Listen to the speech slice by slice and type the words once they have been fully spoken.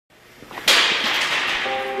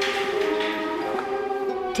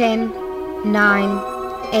10, 9,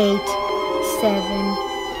 8, 7,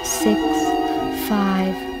 6,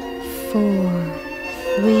 5, 4,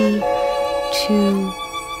 3, 2,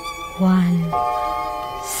 1,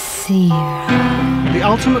 0. The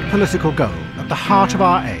ultimate political goal at the heart of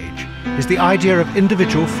our age is the idea of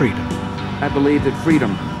individual freedom. I believe that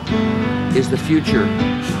freedom is the future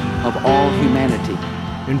of all humanity.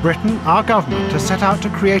 In Britain, our government has set out to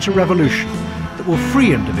create a revolution that will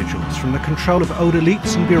free individuals from the control of old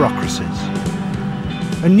elites and bureaucracies.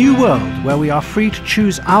 A new world where we are free to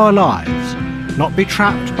choose our lives, not be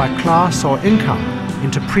trapped by class or income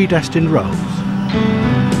into predestined roles.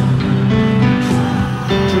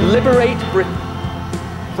 To liberate Britain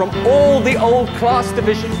from all the old class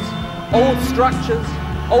divisions, old structures,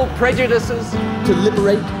 old prejudices. To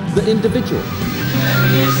liberate the individual.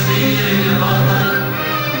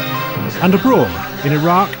 And abroad, in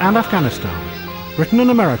Iraq and Afghanistan, Britain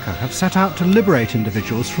and America have set out to liberate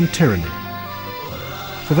individuals from tyranny.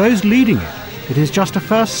 For those leading it, it is just a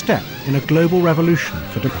first step in a global revolution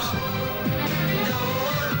for democracy.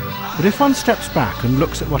 But if one steps back and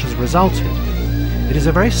looks at what has resulted, it is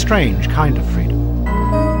a very strange kind of freedom.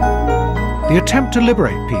 The attempt to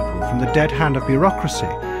liberate people from the dead hand of bureaucracy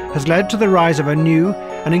has led to the rise of a new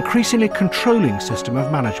and increasingly controlling system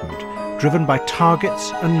of management, driven by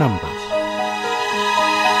targets and numbers.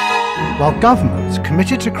 While governments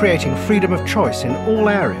committed to creating freedom of choice in all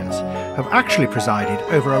areas have actually presided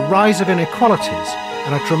over a rise of inequalities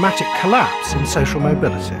and a dramatic collapse in social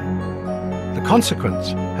mobility. The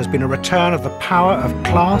consequence has been a return of the power of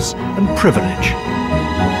class and privilege.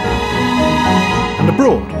 And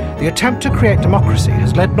abroad, the attempt to create democracy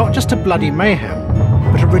has led not just to bloody mayhem,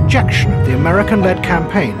 but a rejection of the American-led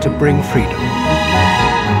campaign to bring freedom.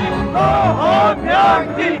 Go home,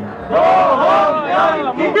 Yankee! Go home,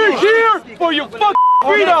 Yankee! We're here for your fucking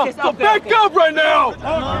freedom! So back up right now!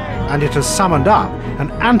 And it has summoned up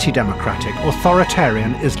an anti-democratic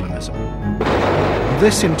authoritarian Islamism.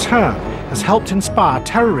 This, in turn, has helped inspire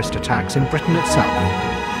terrorist attacks in Britain itself.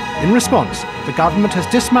 In response, the government has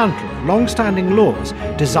dismantled long-standing laws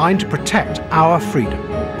designed to protect our freedom.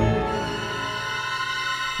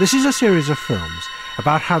 This is a series of films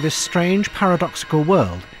about how this strange, paradoxical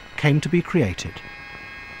world came to be created.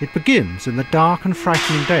 It begins in the dark and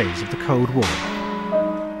frightening days of the Cold War.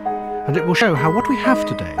 And it will show how what we have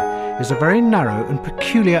today is a very narrow and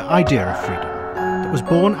peculiar idea of freedom that was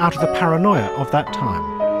born out of the paranoia of that time.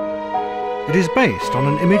 It is based on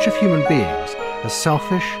an image of human beings as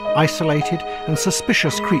selfish, isolated and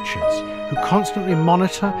suspicious creatures who constantly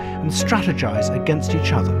monitor and strategize against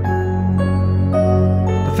each other.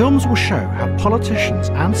 The films will show how politicians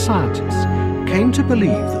and scientists came to believe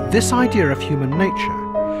that this idea of human nature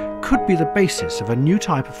could be the basis of a new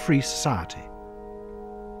type of free society.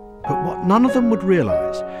 But what none of them would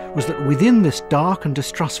realize was that within this dark and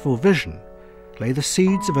distrustful vision lay the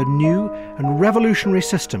seeds of a new and revolutionary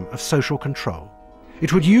system of social control.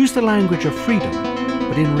 It would use the language of freedom,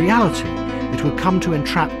 but in reality it would come to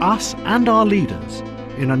entrap us and our leaders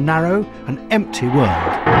in a narrow and empty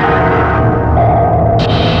world.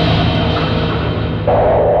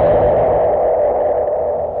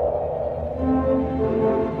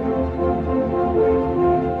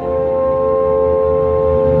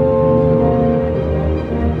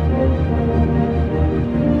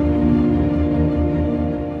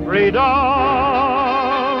 Freedom,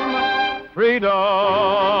 freedom.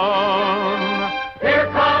 Here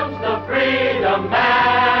comes the freedom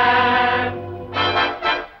man.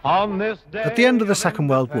 On this day At the end of the Second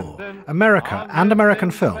World War, America and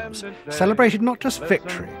American films celebrated not just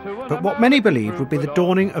victory, but what many believed would be the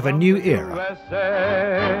dawning of a new era.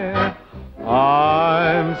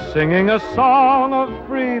 I'm singing a song of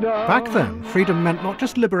freedom. Back then, freedom meant not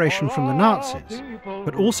just liberation from the Nazis,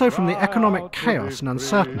 but also from the economic chaos and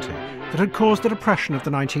uncertainty that had caused the Depression of the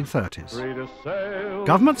 1930s.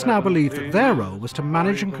 Governments now believed that their role was to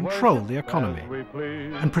manage and control the economy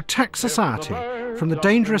and protect society from the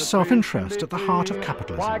dangerous self-interest at the heart of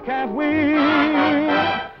capitalism. Why can't we?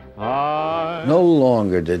 No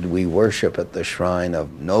longer did we worship at the shrine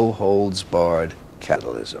of no-holds-barred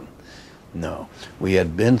capitalism. No, we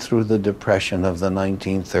had been through the Depression of the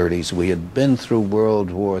 1930s. We had been through World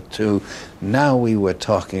War II. Now we were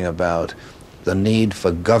talking about the need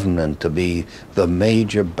for government to be the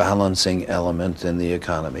major balancing element in the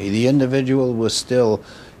economy. The individual was still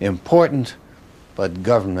important, but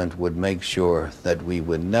government would make sure that we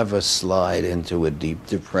would never slide into a deep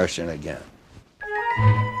depression again.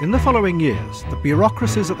 In the following years, the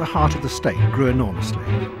bureaucracies at the heart of the state grew enormously.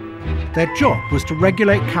 Their job was to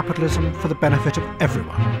regulate capitalism for the benefit of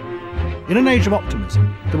everyone. In an age of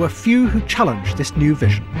optimism, there were few who challenged this new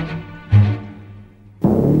vision.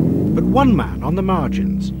 But one man on the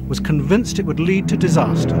margins was convinced it would lead to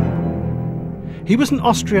disaster. He was an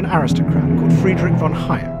Austrian aristocrat called Friedrich von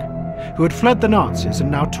Hayek, who had fled the Nazis and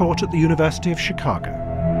now taught at the University of Chicago.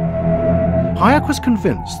 Hayek was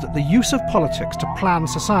convinced that the use of politics to plan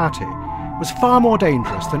society was far more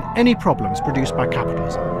dangerous than any problems produced by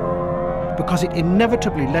capitalism, because it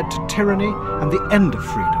inevitably led to tyranny and the end of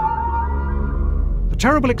freedom. The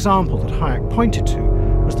terrible example that Hayek pointed to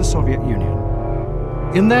was the Soviet Union.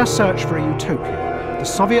 In their search for a utopia, the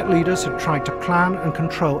Soviet leaders had tried to plan and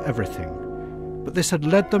control everything, but this had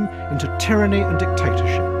led them into tyranny and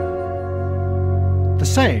dictatorship. The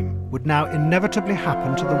same would now inevitably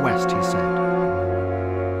happen to the West, he said.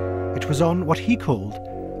 It was on what he called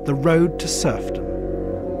the road to serfdom.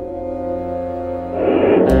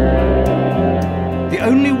 The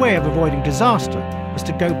only way of avoiding disaster was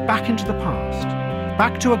to go back into the past,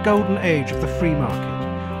 back to a golden age of the free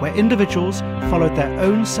market, where individuals followed their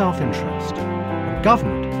own self-interest and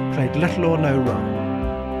government played little or no role.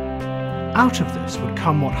 Out of this would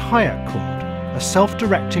come what Hayek called a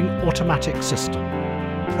self-directing automatic system,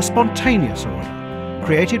 a spontaneous order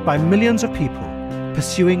created by millions of people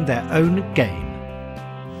pursuing their own gain.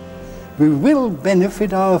 We will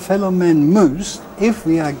benefit our fellow men most if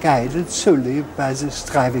we are guided solely by the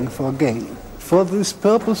striving for gain. For this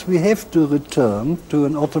purpose, we have to return to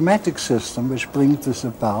an automatic system which brings this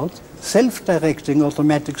about, self-directing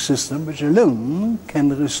automatic system which alone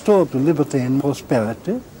can restore to liberty and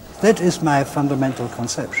prosperity. That is my fundamental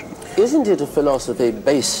conception. Isn't it a philosophy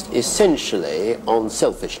based essentially on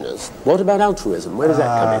selfishness? What about altruism? Where does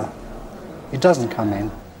that come in? It doesn't come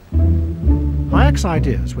in. Hayek's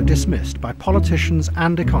ideas were dismissed by politicians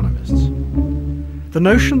and economists. The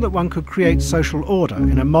notion that one could create social order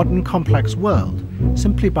in a modern, complex world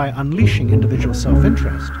simply by unleashing individual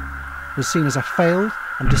self-interest was seen as a failed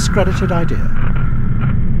and discredited idea.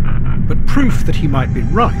 But proof that he might be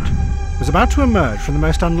right was about to emerge from the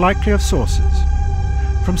most unlikely of sources,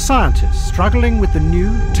 from scientists struggling with the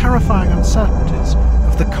new, terrifying uncertainties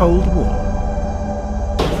of the Cold War.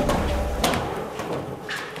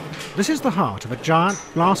 This is the heart of a giant,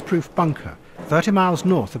 blast-proof bunker 30 miles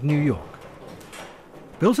north of New York.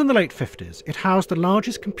 Built in the late 50s, it housed the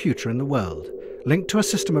largest computer in the world, linked to a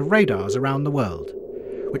system of radars around the world,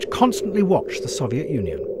 which constantly watched the Soviet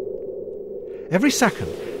Union. Every second,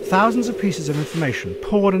 thousands of pieces of information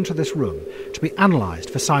poured into this room to be analysed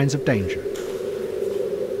for signs of danger.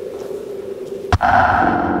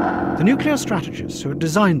 The nuclear strategists who had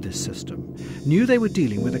designed this system knew they were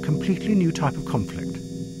dealing with a completely new type of conflict.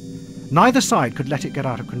 Neither side could let it get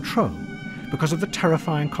out of control because of the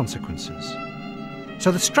terrifying consequences.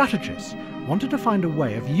 So the strategists wanted to find a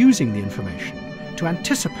way of using the information to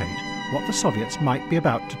anticipate what the Soviets might be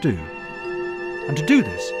about to do. And to do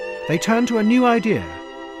this, they turned to a new idea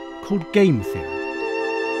called game theory.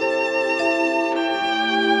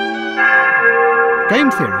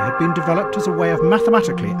 Game theory had been developed as a way of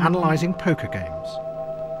mathematically analysing poker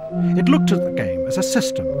games. It looked at the game as a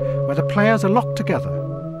system where the players are locked together,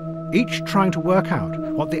 each trying to work out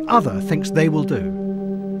what the other thinks they will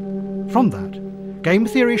do. From that, game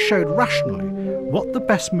theory showed rationally what the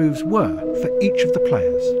best moves were for each of the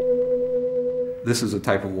players. This is a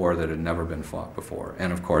type of war that had never been fought before.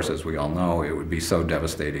 And of course, as we all know, it would be so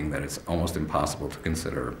devastating that it's almost impossible to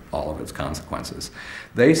consider all of its consequences.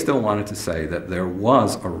 They still wanted to say that there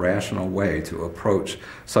was a rational way to approach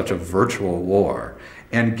such a virtual war.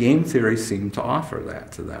 And game theory seemed to offer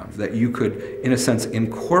that to them, that you could, in a sense,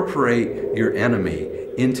 incorporate your enemy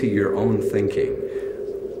into your own thinking,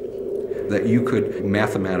 that you could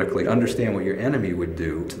mathematically understand what your enemy would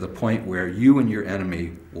do to the point where you and your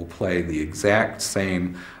enemy will play the exact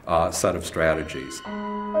same set of strategies.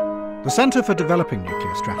 The Center for Developing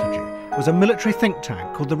Nuclear Strategy was a military think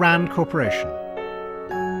tank called the RAND Corporation.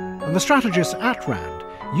 And the strategists at RAND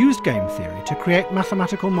used game theory to create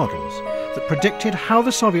mathematical models that predicted how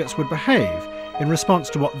the Soviets would behave in response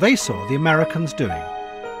to what they saw the Americans doing.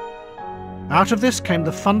 Out of this came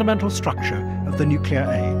the fundamental structure of the nuclear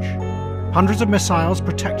age. Hundreds of missiles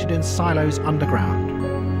protected in silos underground,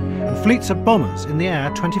 and fleets of bombers in the air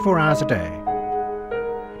 24 hours a day.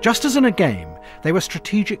 Just as in a game, they were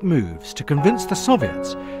strategic moves to convince the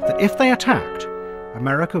Soviets that if they attacked,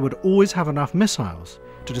 America would always have enough missiles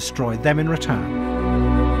to destroy them in return.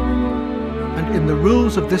 And in the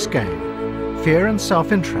rules of this game, fear and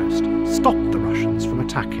self-interest stopped the Russians from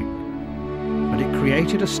attacking, and it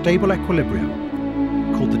created a stable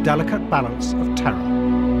equilibrium called the delicate balance of terror.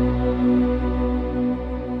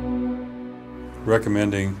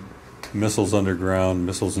 Recommending missiles underground,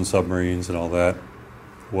 missiles and submarines and all that,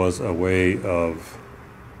 was a way of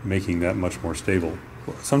making that much more stable.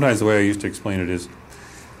 Sometimes the way I used to explain it is,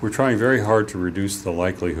 we're trying very hard to reduce the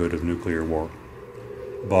likelihood of nuclear war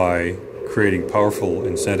by creating powerful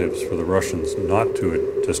incentives for the Russians not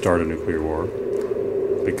to start a nuclear war,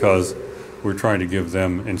 because we're trying to give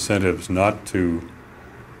them incentives not to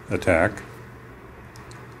attack,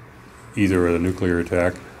 either a nuclear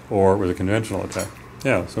attack or with a conventional attack.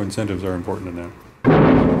 Yeah, so incentives are important in that.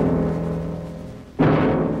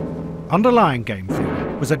 Underlying game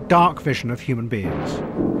theory was a dark vision of human beings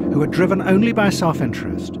who were driven only by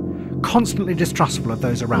self-interest, constantly distrustful of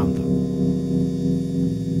those around them.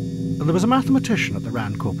 And there was a mathematician at the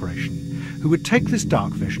RAND Corporation who would take this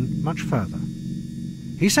dark vision much further.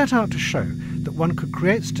 He set out to show that one could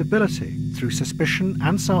create stability through suspicion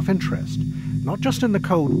and self-interest, not just in the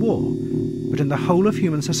Cold War, but in the whole of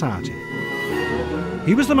human society.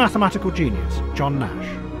 He was the mathematical genius, John Nash.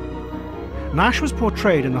 Nash was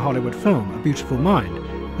portrayed in the Hollywood film A Beautiful Mind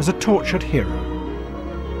as a tortured hero.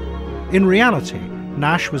 In reality,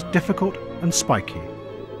 Nash was difficult and spiky.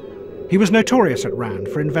 He was notorious at RAND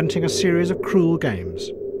for inventing a series of cruel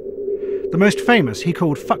games. The most famous he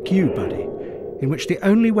called Fuck You, Buddy, in which the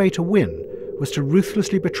only way to win was to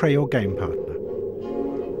ruthlessly betray your game partner.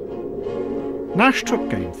 Nash took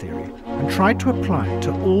game theory and tried to apply it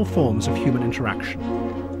to all forms of human interaction.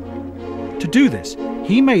 To do this,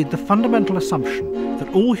 he made the fundamental assumption that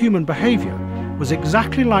all human behaviour was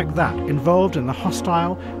exactly like that involved in the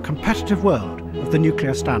hostile, competitive world of the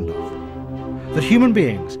nuclear standoff. That human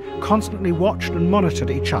beings constantly watched and monitored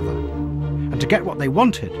each other, and to get what they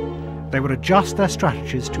wanted, they would adjust their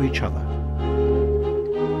strategies to each other.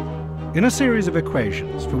 In a series of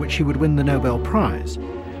equations for which he would win the Nobel Prize,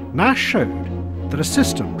 Nash showed that a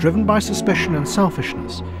system driven by suspicion and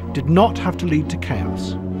selfishness did not have to lead to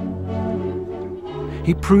chaos.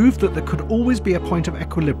 He proved that there could always be a point of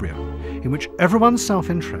equilibrium in which everyone's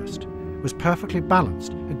self-interest was perfectly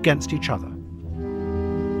balanced against each other.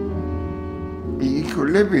 The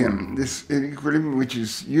equilibrium, this equilibrium which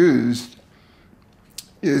is used,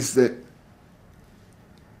 is that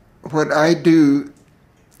what I do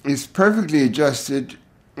is perfectly adjusted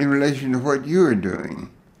in relation to what you are doing.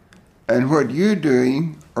 And what you're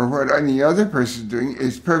doing, or what any other person is doing,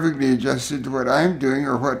 is perfectly adjusted to what I'm doing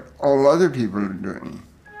or what all other people are doing.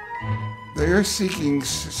 They are seeking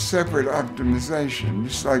separate optimization,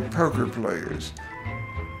 just like poker players.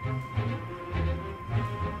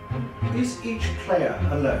 Is each player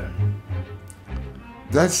alone?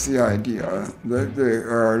 That's the idea, that they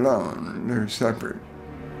are alone, they're separate.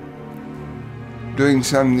 Doing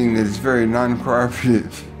something that is very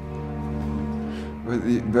non-cooperative, but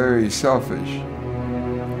very selfish.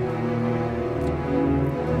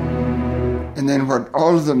 And then what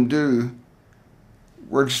all of them do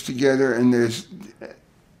works together, and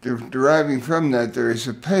deriving from that, there is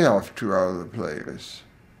a payoff to all the players.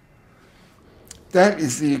 That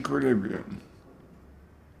is the equilibrium.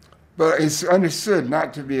 But it's understood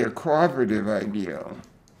not to be a cooperative ideal.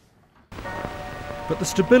 But the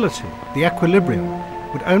stability, the equilibrium,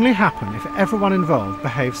 would only happen if everyone involved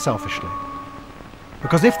behaved selfishly.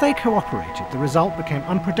 Because if they cooperated, the result became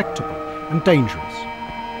unpredictable and dangerous.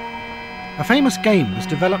 A famous game was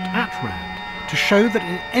developed at RAND to show that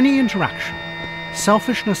in any interaction,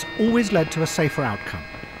 selfishness always led to a safer outcome.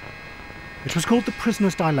 It was called the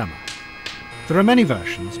prisoner's dilemma. There are many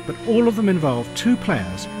versions, but all of them involve two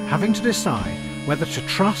players having to decide whether to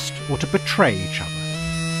trust or to betray each other.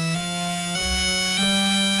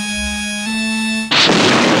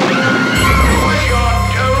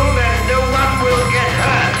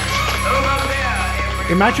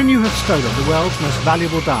 Imagine you have stolen the world's most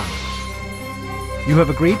valuable diamond. You have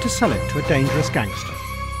agreed to sell it to a dangerous gangster.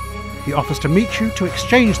 He offers to meet you to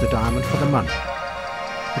exchange the diamond for the money,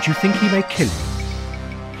 but you think he may kill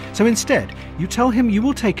you. So instead, you tell him you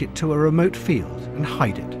will take it to a remote field and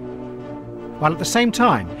hide it, while at the same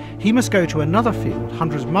time, he must go to another field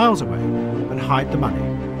hundreds of miles away and hide the money.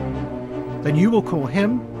 Then you will call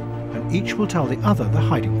him, and each will tell the other the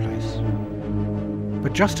hiding place.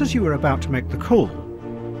 But just as you are about to make the call,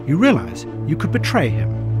 you realize you could betray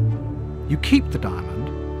him. You keep the diamond,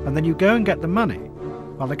 and then you go and get the money,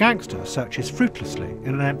 while the gangster searches fruitlessly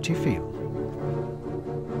in an empty field.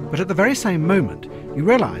 But at the very same moment, you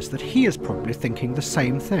realize that he is probably thinking the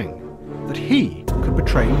same thing, that he could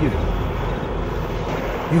betray you.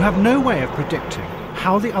 You have no way of predicting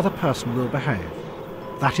how the other person will behave.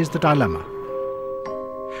 That is the dilemma.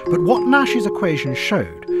 But what Nash's equation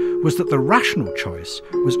showed was that the rational choice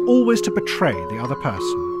was always to betray the other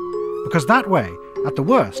person, because that way, at the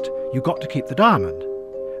worst, you got to keep the diamond,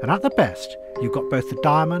 and at the best, you got both the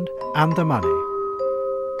diamond and the money.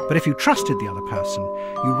 But if you trusted the other person,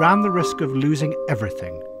 you ran the risk of losing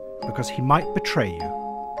everything, because he might betray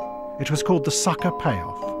you. It was called the sucker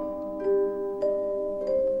payoff.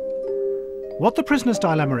 What the prisoner's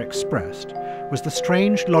dilemma expressed was the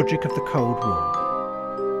strange logic of the Cold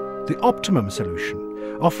War. The optimum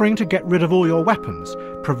solution, offering to get rid of all your weapons,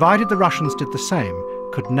 provided the Russians did the same,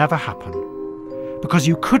 could never happen, because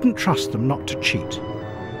you couldn't trust them not to cheat.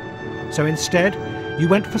 So instead, you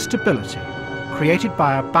went for stability, created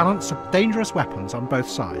by a balance of dangerous weapons on both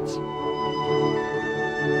sides.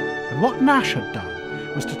 And what Nash had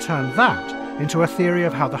done was to turn that into a theory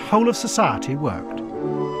of how the whole of society worked.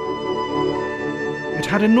 It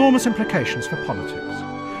had enormous implications for politics,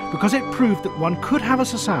 because it proved that one could have a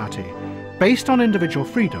society based on individual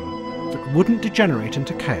freedom that wouldn't degenerate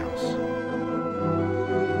into chaos.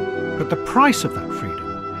 But the price of that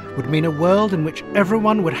freedom would mean a world in which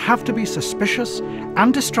everyone would have to be suspicious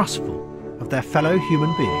and distrustful of their fellow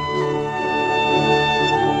human beings.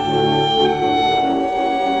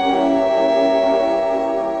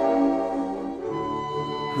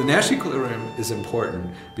 The Nash equilibrium is important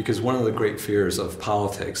because one of the great fears of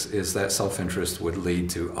politics is that self-interest would lead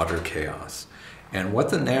to utter chaos. And what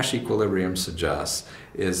the Nash equilibrium suggests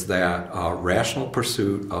is that rational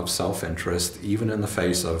pursuit of self-interest, even in the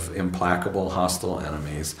face of implacable hostile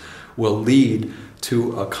enemies, will lead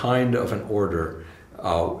to a kind of an order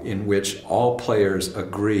in which all players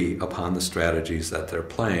agree upon the strategies that they're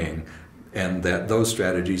playing, and that those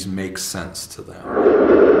strategies make sense to them.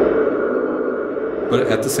 But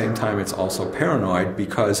at the same time, it's also paranoid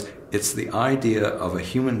because it's the idea of a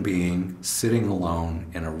human being sitting alone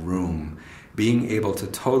in a room, being able to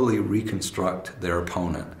totally reconstruct their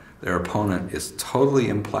opponent. Their opponent is totally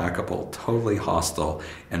implacable, totally hostile,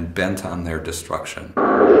 and bent on their destruction.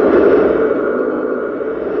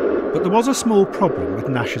 But there was a small problem with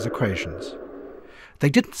Nash's equations. They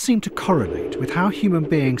didn't seem to correlate with how human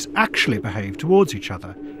beings actually behave towards each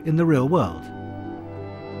other in the real world.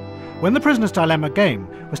 When the prisoner's dilemma game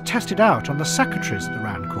was tested out on the secretaries of the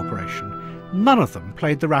RAND Corporation, none of them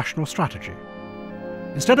played the rational strategy.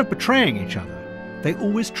 Instead of betraying each other, they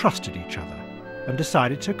always trusted each other and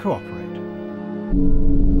decided to cooperate.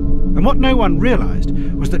 And what no one realised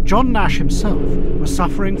was that John Nash himself was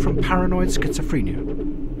suffering from paranoid schizophrenia.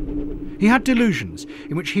 He had delusions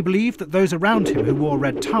in which he believed that those around him who wore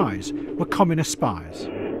red ties were communist spies,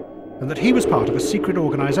 and that he was part of a secret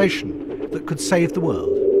organisation that could save the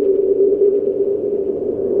world.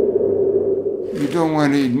 You don't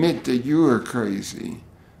want to admit that you are crazy.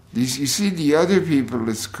 You see the other people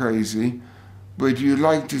as crazy, but you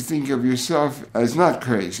like to think of yourself as not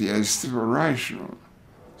crazy, as still rational.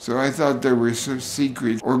 So I thought there were some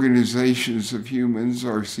secret organizations of humans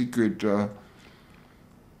or secret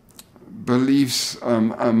beliefs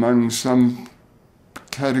among some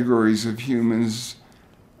categories of humans,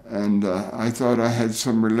 and I thought I had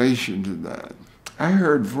some relation to that. I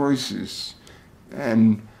heard voices,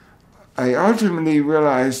 and I ultimately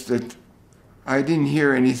realized that I didn't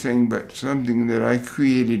hear anything but something that I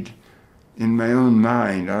created in my own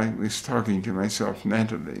mind. I was talking to myself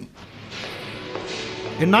mentally.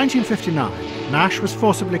 In 1959, Nash was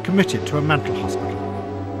forcibly committed to a mental hospital,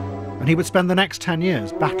 and he would spend the next 10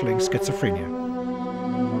 years battling schizophrenia.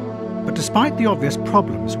 But despite the obvious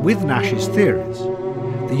problems with Nash's theories,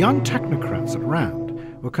 the young technocrats at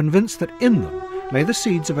RAND were convinced that in them lay the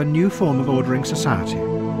seeds of a new form of ordering society,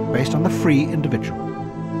 based on the free individual.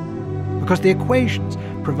 Because the equations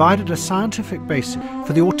provided a scientific basis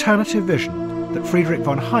for the alternative vision that Friedrich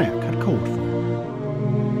von Hayek had called for.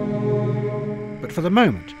 But for the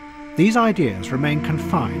moment, these ideas remain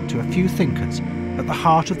confined to a few thinkers at the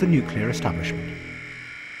heart of the nuclear establishment.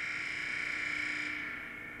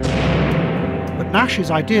 But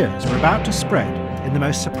Nash's ideas were about to spread in the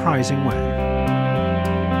most surprising way.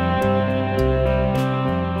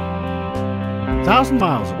 Thousands of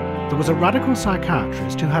miles away, there was a radical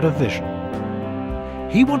psychiatrist who had a vision.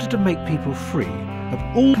 He wanted to make people free of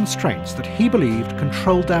all constraints that he believed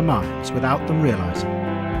controlled their minds without them realizing.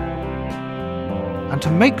 And to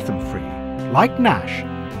make them free, like Nash,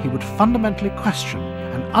 he would fundamentally question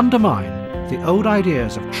and undermine the old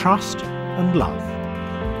ideas of trust and love.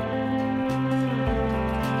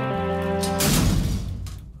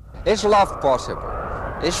 Is love possible?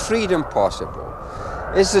 Is freedom possible?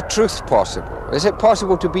 Is the truth possible? Is it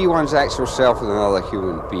possible to be one's actual self with another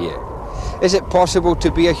human being? Is it possible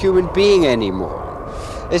to be a human being anymore?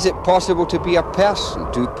 Is it possible to be a person?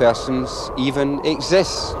 Do persons even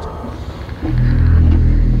exist?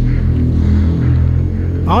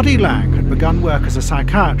 R.D. Laing had begun work as a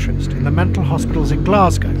psychiatrist in the mental hospitals in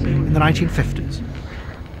Glasgow in the 1950s.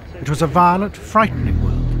 It was a violent, frightening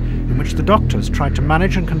world in which the doctors tried to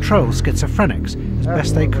manage and control schizophrenics as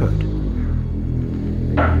best they could.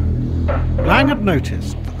 Lang had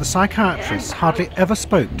noticed that the psychiatrists hardly ever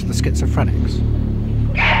spoke to the schizophrenics.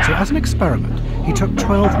 So as an experiment, he took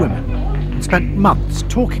 12 women and spent months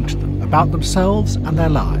talking to them about themselves and their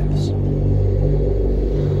lives.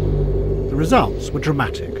 The results were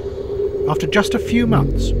dramatic. After just a few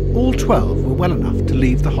months, all 12 were well enough to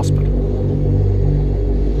leave the hospital.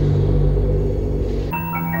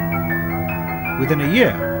 Within a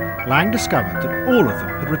year, Lang discovered that all of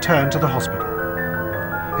them had returned to the hospital.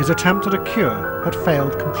 His attempt at a cure had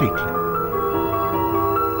failed completely.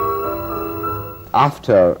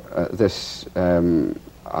 After this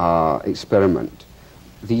experiment,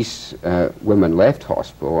 these women left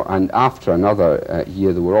hospital, and after another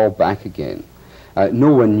year they were all back again.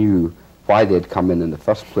 No one knew why they'd come in the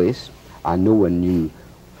first place, and no one knew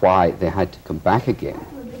why they had to come back again.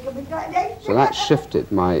 So that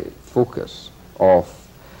shifted my focus of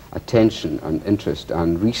attention and interest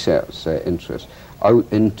and research interest out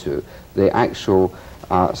into the actual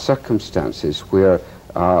circumstances where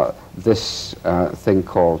this thing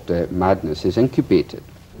called madness is incubated.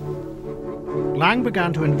 Lang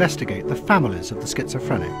began to investigate the families of the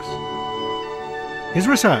schizophrenics. His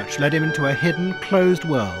research led him into a hidden, closed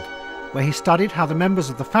world where he studied how the members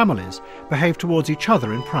of the families behaved towards each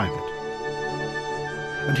other in private.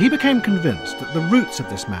 And he became convinced that the roots of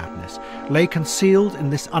this madness lay concealed in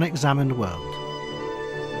this unexamined world.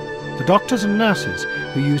 The doctors and nurses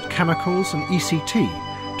who used chemicals and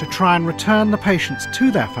ECT to try and return the patients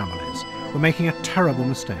to their families were making a terrible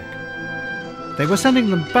mistake. They were sending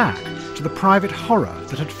them back to the private horror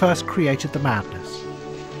that had first created the madness.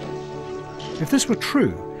 If this were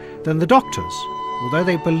true, then the doctors, although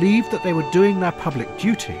they believed that they were doing their public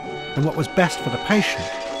duty and what was best for the patient,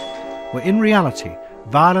 were in reality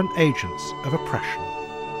violent agents of oppression.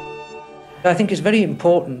 I think it's very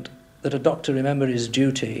important that a doctor remember his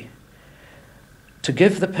duty to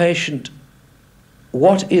give the patient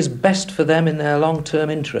what is best for them in their long-term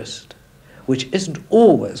interest, which isn't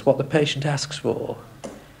always what the patient asks for.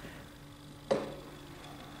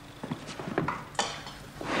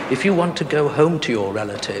 If you want to go home to your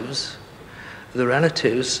relatives, the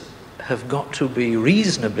relatives have got to be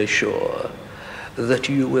reasonably sure that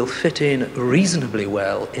you will fit in reasonably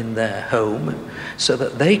well in their home so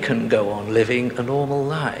that they can go on living a normal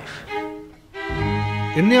life.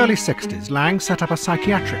 In the early 60s, Lang set up a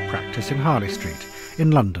psychiatric practice in Harley Street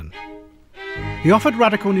in London. He offered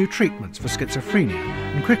radical new treatments for schizophrenia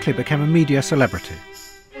and quickly became a media celebrity.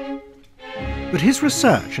 But his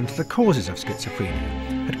research into the causes of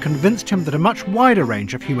schizophrenia had convinced him that a much wider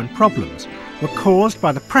range of human problems were caused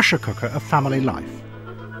by the pressure cooker of family life.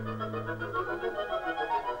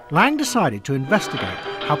 Lang decided to investigate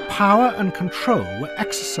how power and control were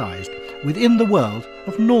exercised within the world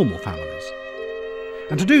of normal families.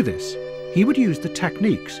 And to do this, he would use the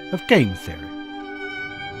techniques of game theory.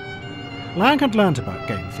 Lang had learnt about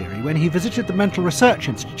game theory when he visited the Mental Research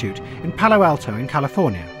Institute in Palo Alto in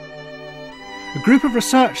California. A group of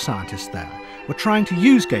research scientists there were trying to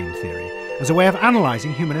use game theory as a way of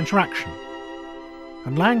analysing human interaction.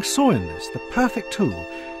 And Lang saw in this the perfect tool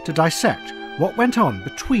to dissect what went on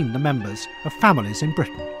between the members of families in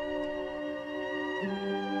Britain.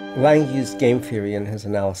 Lang used game theory in his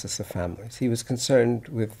analysis of families. He was concerned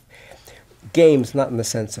with games not in the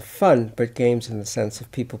sense of fun, but games in the sense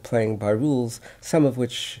of people playing by rules, some of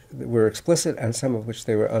which were explicit and some of which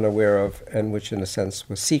they were unaware of, and which in a sense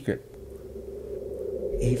was secret.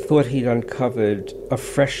 He thought he'd uncovered a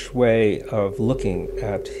fresh way of looking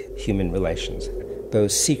at human relations,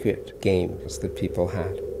 those secret games that people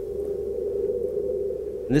had.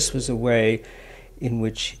 This was a way in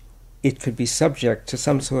which it could be subject to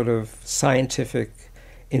some sort of scientific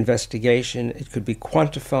investigation. It could be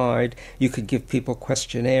quantified. You could give people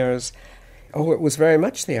questionnaires. Oh, it was very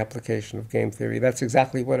much the application of game theory. That's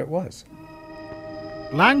exactly what it was.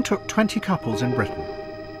 Lang took 20 couples in Britain,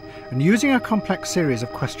 and using a complex series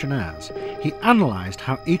of questionnaires, he analysed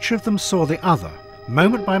how each of them saw the other,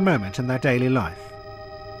 moment by moment in their daily life,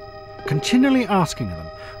 continually asking them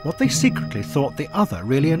what they secretly thought the other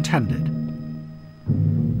really intended.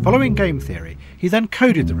 Following game theory, he then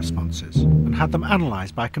coded the responses and had them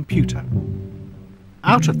analysed by a computer.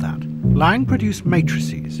 Out of that, Lang produced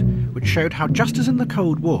matrices which showed how, just as in the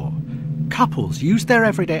Cold War, couples used their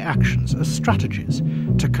everyday actions as strategies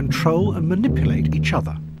to control and manipulate each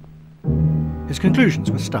other. His conclusions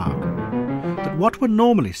were stark, that what were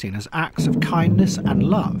normally seen as acts of kindness and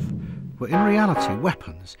love were in reality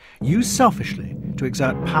weapons used selfishly to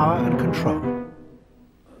exert power and control.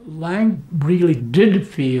 Lang really did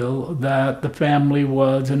feel that the family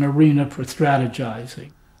was an arena for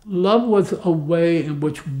strategizing. Love was a way in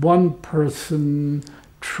which one person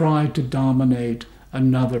tried to dominate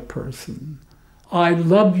another person. I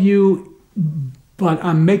love you, but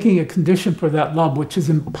I'm making a condition for that love which is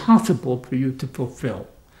impossible for you to fulfill.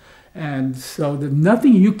 And so there's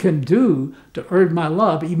nothing you can do to earn my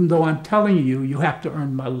love, even though I'm telling you, you have to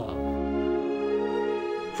earn my love.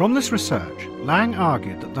 From this research, Lang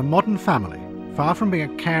argued that the modern family, far from being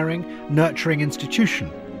a caring, nurturing institution,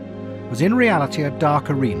 was in reality a dark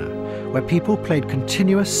arena where people played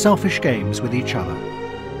continuous selfish games with each other.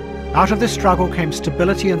 Out of this struggle came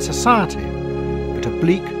stability in society, but a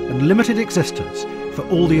bleak and limited existence for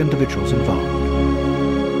all the individuals involved.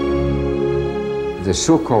 The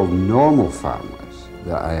so-called normal families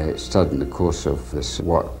that I studied in the course of this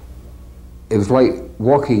work, it was like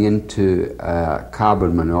walking into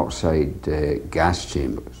carbon monoxide gas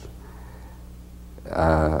chambers.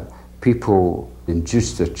 People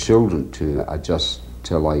induced their children to adjust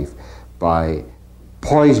to life by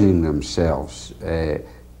poisoning themselves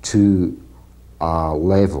to a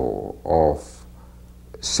level of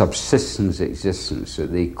subsistence existence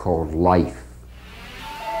that they called life.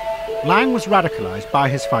 Lang was radicalized by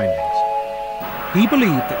his findings. He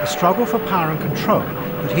believed that the struggle for power and control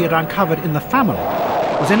that he had uncovered in the family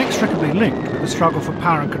was inextricably linked with the struggle for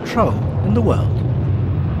power and control in the world.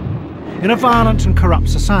 In a violent and corrupt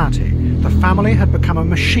society, the family had become a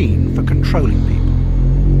machine for controlling people.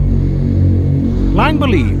 Lang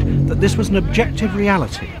believed that this was an objective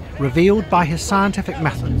reality revealed by his scientific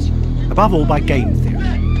methods, above all by game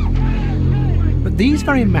theory. But these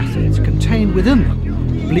very methods contained within them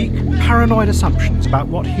bleak, paranoid assumptions about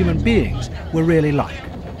what human beings were really like.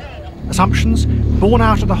 Assumptions born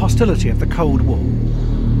out of the hostility of the Cold War.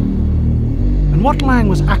 And what Lang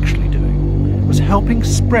was actually doing was helping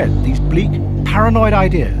spread these bleak, paranoid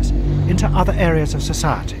ideas into other areas of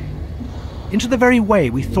society, into the very way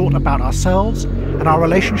we thought about ourselves and our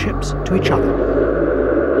relationships to each other.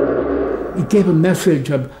 It gave a message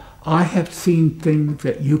of, I have seen things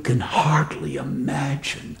that you can hardly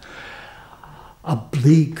imagine. A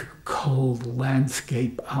bleak, cold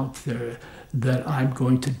landscape out there that I'm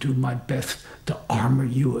going to do my best to armor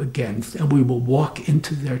you against. And we will walk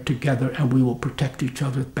into there together and we will protect each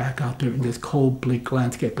other back out there in this cold, bleak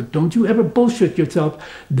landscape. But don't you ever bullshit yourself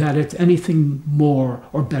that it's anything more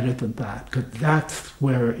or better than that, because that's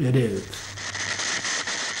where it is.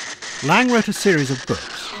 Lang wrote a series of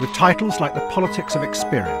books with titles like The Politics of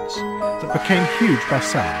Experience that became huge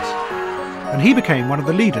bestsellers, and he became one of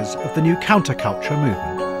the leaders of the new counterculture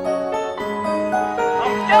movement.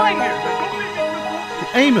 I'm telling you!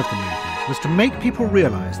 The aim of the movement was to make people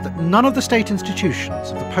realise that none of the state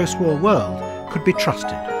institutions of the post-war world could be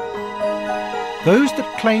trusted. Those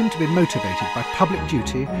that claimed to be motivated by public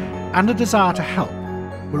duty and a desire to help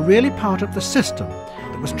were really part of the system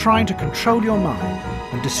that was trying to control your mind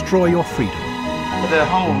and destroy your freedom. Their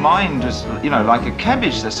whole mind is, like a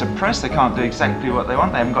cabbage. They're suppressed. They can't do exactly what they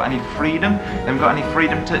want. They haven't got any freedom. They haven't got any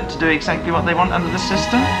freedom to do exactly what they want under the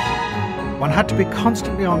system. One had to be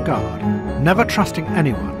constantly on guard, never trusting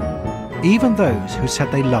anyone, even those who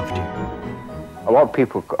said they loved you. A lot of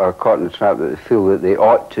people are caught in the trap that they feel that they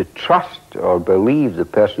ought to trust or believe the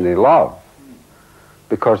person they love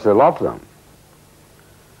because they love them.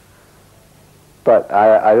 But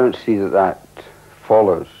I don't see that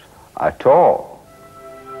follows at all.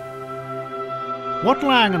 What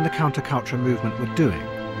Lang and the counterculture movement were doing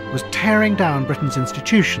was tearing down Britain's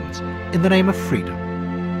institutions in the name of freedom.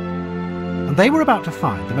 And they were about to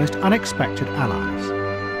find the most unexpected allies.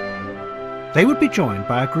 They would be joined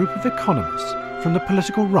by a group of economists from the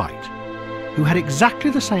political right who had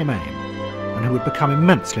exactly the same aim and who would become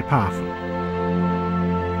immensely powerful.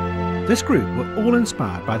 This group were all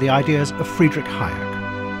inspired by the ideas of Friedrich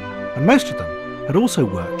Hayek, and most of them had also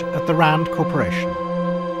worked at the Rand Corporation.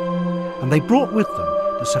 And they brought with them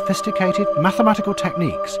the sophisticated mathematical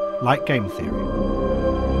techniques like game theory.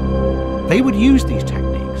 They would use these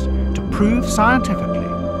techniques to prove scientifically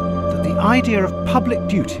that the idea of public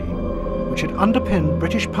duty, which had underpinned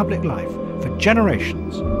British public life for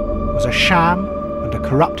generations, was a sham and a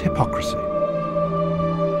corrupt hypocrisy.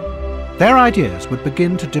 Their ideas would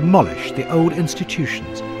begin to demolish the old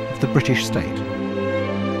institutions of the British state.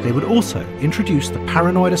 They would also introduce the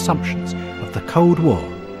paranoid assumptions of the Cold War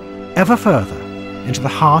ever further into the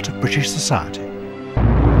heart of British society.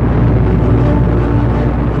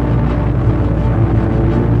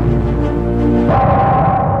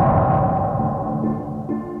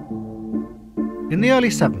 In in the early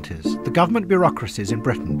 70s, the government bureaucracies in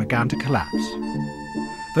Britain began to collapse.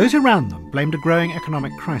 Those around them blamed a growing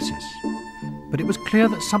economic crisis, but it was clear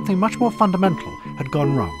that something much more fundamental had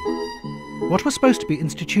gone wrong. What were supposed to be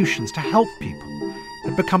institutions to help people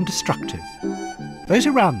had become destructive. Those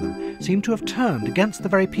around them seemed to have turned against the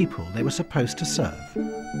very people they were supposed to serve.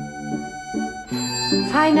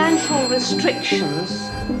 Financial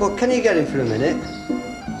restrictions. Well, can you get him for a minute?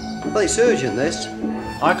 Well, it's urgent, this.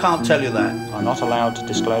 I can't tell you that. I'm not allowed to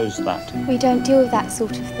disclose that. We don't deal with that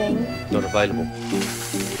sort of thing. Not available.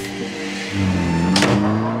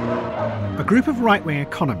 A group of right-wing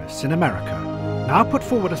economists in America now put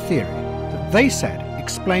forward a theory that they said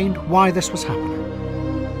explained why this was happening.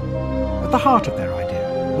 At the heart of their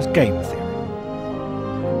idea was game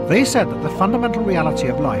theory. They said that the fundamental reality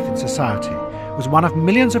of life in society was one of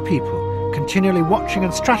millions of people continually watching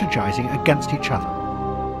and strategizing against each other,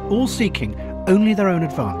 all seeking only their own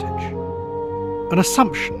advantage. An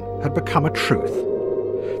assumption had become a truth.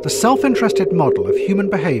 The self-interested model of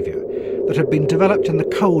human behaviour that had been developed in the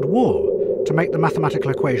Cold War to make the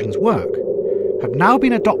mathematical equations work had now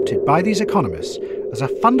been adopted by these economists as a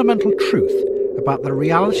fundamental truth about the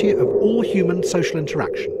reality of all human social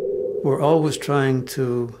interaction. We're always trying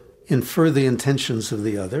to infer the intentions of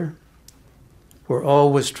the other. We're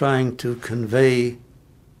always trying to convey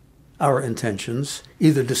our intentions,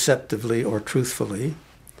 either deceptively or truthfully.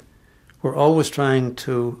 We're always trying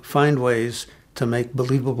to find ways to make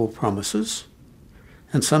believable promises,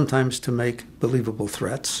 and sometimes to make believable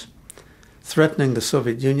threats, threatening the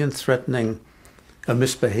Soviet Union, threatening a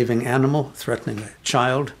misbehaving animal, threatening a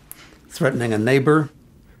child, threatening a neighbor.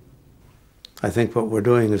 I think what we're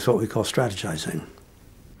doing is what we call strategizing.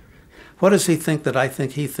 What does he think that I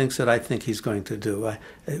think he thinks that I think he's going to do?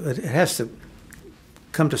 It has to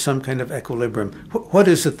come to some kind of equilibrium. What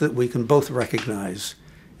is it that we can both recognize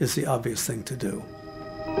is the obvious thing to do?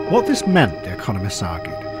 What this meant, the economists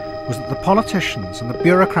argued, was that the politicians and the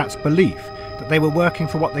bureaucrats' belief that they were working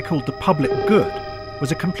for what they called the public good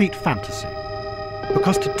was a complete fantasy.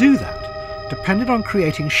 Because to do that depended on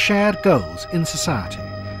creating shared goals in society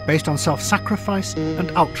based on self-sacrifice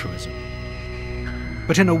and altruism.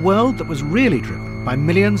 But in a world that was really driven by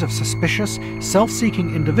millions of suspicious,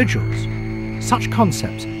 self-seeking individuals, such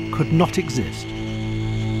concepts could not exist.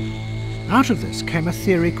 Out of this came a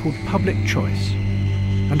theory called public choice,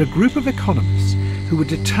 and a group of economists who were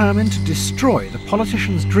determined to destroy the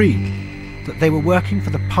politicians' dream that they were working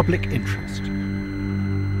for the public interest.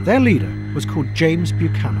 Their leader was called James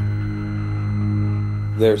Buchanan.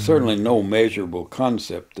 There's certainly no measurable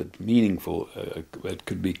concept that's meaningful that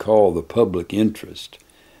could be called the public interest,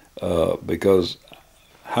 because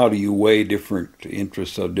how do you weigh different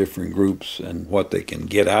interests of different groups and what they can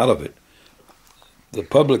get out of it? The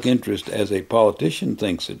public interest, as a politician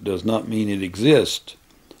thinks it, does not mean it exists.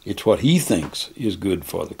 It's what he thinks is good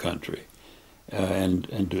for the country.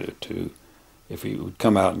 If he would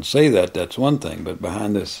come out and say that, that's one thing. But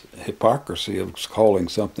behind this hypocrisy of calling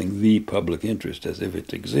something the public interest as if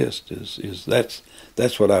it exists,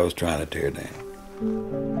 that's what I was trying to tear down.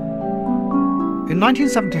 In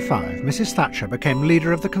 1975, Mrs. Thatcher became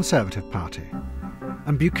leader of the Conservative Party,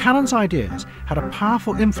 and Buchanan's ideas had a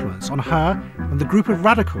powerful influence on her and the group of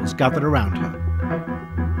radicals gathered around her.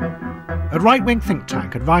 A right-wing think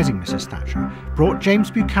tank advising Mrs. Thatcher brought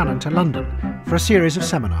James Buchanan to London for a series of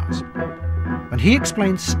seminars, and he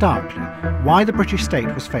explained starkly why the British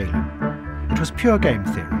state was failing. It was pure game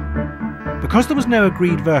theory. Because there was no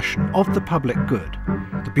agreed version of the public good,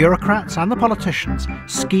 the bureaucrats and the politicians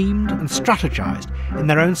schemed and strategized in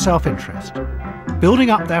their own self-interest, building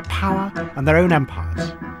up their power and their own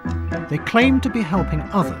empires. They claimed to be helping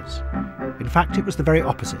others. In fact, it was the very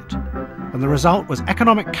opposite, and the result was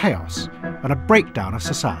economic chaos and a breakdown of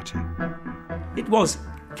society. It was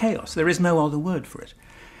chaos. There is no other word for it.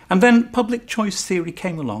 And then public choice theory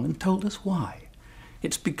came along and told us why.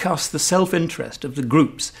 It's because the self-interest of the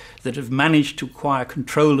groups that have managed to acquire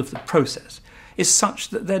control of the process is such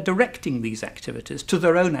that they're directing these activities to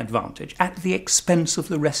their own advantage at the expense of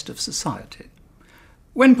the rest of society.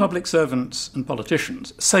 When public servants and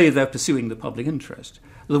politicians say they're pursuing the public interest,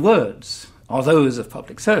 the words are those of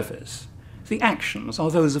public service, the actions are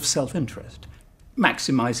those of self-interest,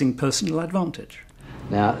 maximising personal advantage.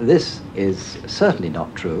 Now, this is certainly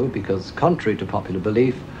not true because, contrary to popular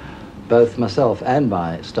belief, both myself and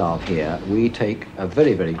my staff here, we take a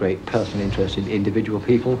very, very great personal interest in individual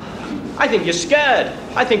people. I think you're scared.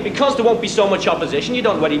 I think because there won't be so much opposition, you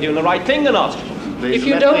don't know whether you're doing the right thing or not. If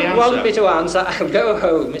you don't want me to answer, I'll go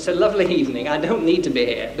home. It's a lovely evening. I don't need to be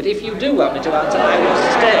here. But if you do want me to answer, I will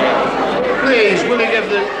stay. Please, will you give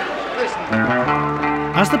the... Listen.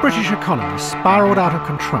 As the British economy spiralled out of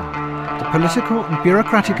control, the political and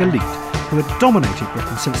bureaucratic elite who had dominated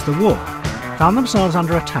Britain since the war found themselves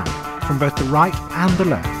under attack from both the right and the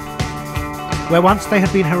left. Where once they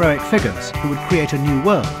had been heroic figures who would create a new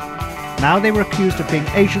world, now they were accused of being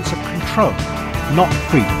agents of control, not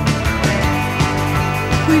freedom.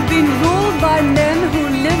 We've been ruled by men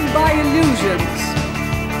who live by illusions.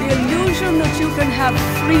 The illusion that you can have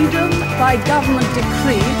freedom by government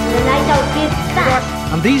decree. And I don't give that.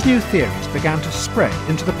 And these new theories began to spread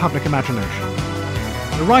into the public imagination.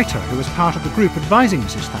 The writer who was part of the group advising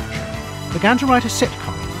Mrs. Thatcher began to write a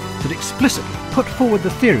sitcom that explicitly put forward the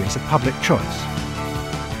theories of public choice.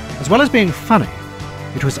 As well as being funny,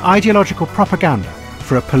 it was ideological propaganda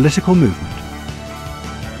for a political movement.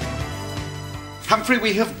 Humphrey,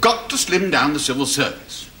 we have got to slim down the civil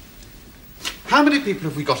service. How many people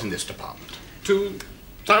have we got in this department?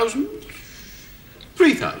 2,000?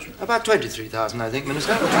 3,000? About 23,000, I think,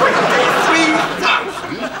 Minister.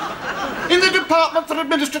 23,000? In the Department for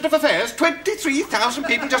Administrative Affairs, 23,000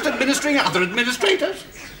 people just administering other administrators?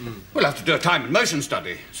 We'll have to do a time and motion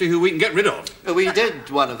study, see who we can get rid of. We did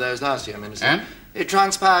one of those last year, Minister. And? It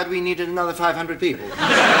transpired we needed another 500 people.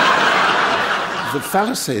 The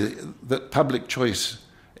fallacy that public choice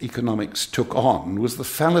economics took on was the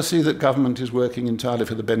fallacy that government is working entirely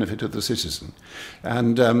for the benefit of the citizen.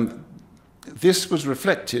 And this was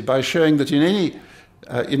reflected by showing that in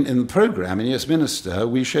the programme, in Yes Minister,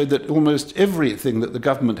 we showed that almost everything that the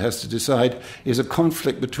government has to decide is a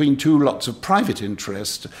conflict between two lots of private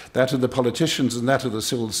interest, that of the politicians and that of the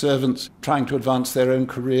civil servants, trying to advance their own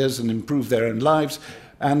careers and improve their own lives.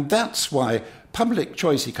 And that's why public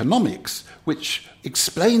choice economics, which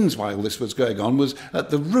explains why all this was going on, was at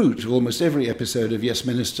the root of almost every episode of Yes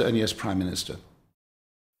Minister and Yes Prime Minister.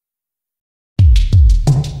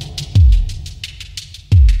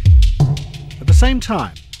 At the same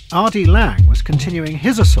time, R.D. Laing was continuing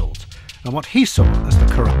his assault on what he saw as the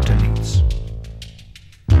corrupt elites.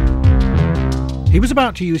 He was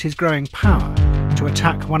about to use his growing power to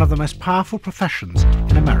attack one of the most powerful professions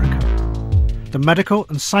in America, the medical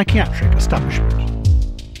and psychiatric establishment.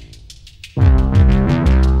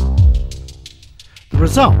 The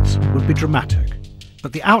results would be dramatic,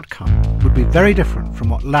 but the outcome would be very different from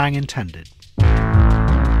what Laing intended.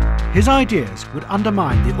 His ideas would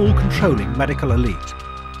undermine the all-controlling medical elite.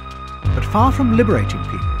 But far from liberating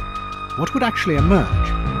people, what would actually emerge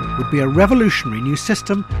would be a revolutionary new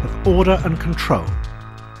system of order and control,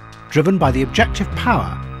 driven by the objective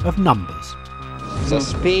power of numbers. It's a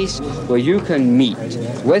space where you can meet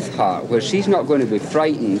with her, where she's not going to be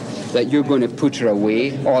frightened that you're going to put her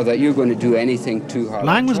away or that you're going to do anything to her.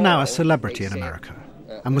 Laing was now a celebrity in America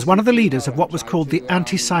and was one of the leaders of what was called the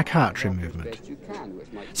anti-psychiatry movement.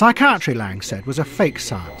 Psychiatry, Laing said, was a fake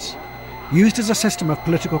science, used as a system of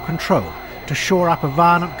political control to shore up a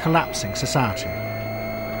violent, collapsing society.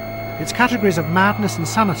 Its categories of madness and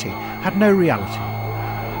sanity had no reality.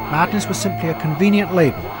 Madness was simply a convenient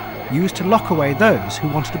label used to lock away those who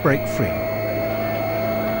wanted to break free.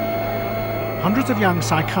 Hundreds of young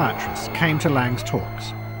psychiatrists came to Laing's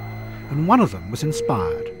talks, and one of them was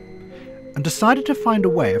inspired and decided to find a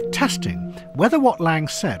way of testing whether what Laing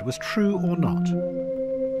said was true or not.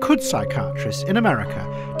 Could psychiatrists in America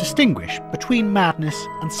distinguish between madness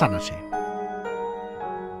and sanity?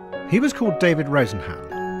 He was called David Rosenhan,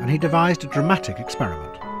 and he devised a dramatic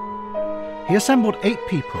experiment. He assembled 8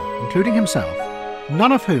 people, including himself,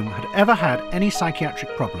 none of whom had ever had any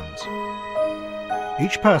psychiatric problems.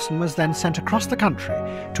 Each person was then sent across the country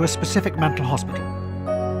to a specific mental hospital.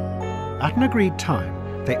 At an agreed time,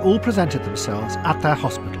 they all presented themselves at their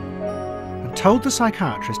hospital and told the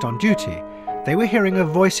psychiatrist on duty they were hearing a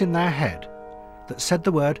voice in their head that said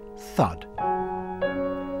the word thud.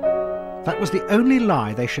 That was the only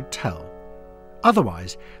lie they should tell.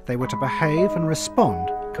 Otherwise, they were to behave and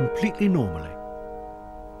respond completely normally.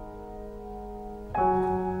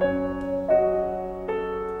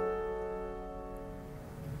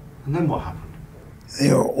 And then what happened?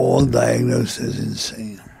 They were all diagnosed as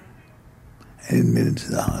insane and admitted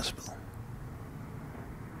to the hospital.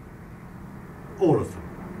 All of them?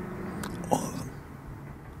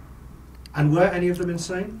 And were any of them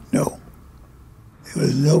insane? No. There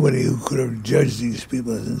was nobody who could have judged these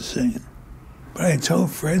people as insane. But I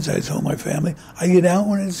told friends, I told my family, I get out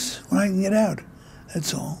when I can get out.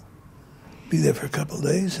 That's all. Be there for a couple of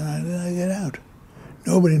days and then I get out.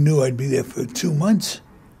 Nobody knew I'd be there for 2 months.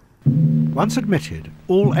 Once admitted,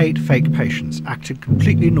 all 8 fake patients acted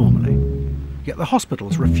completely normally, yet the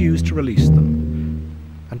hospitals refused to release them,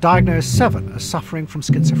 and diagnosed 7 as suffering from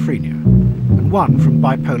schizophrenia and 1 from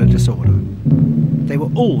bipolar disorder. they were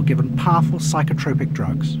all given powerful psychotropic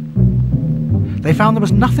drugs. They found there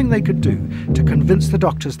was nothing they could do to convince the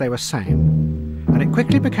doctors they were sane, and it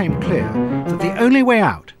quickly became clear that the only way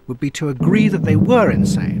out would be to agree that they were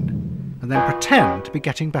insane and then pretend to be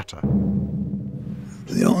getting better.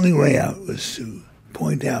 The only way out was to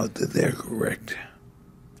point out that they're correct.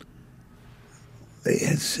 They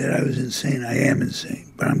had said I was insane. I am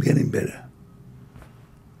insane, but I'm getting better.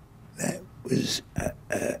 That was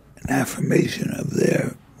an affirmation of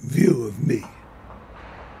their view of me.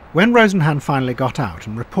 When Rosenhan finally got out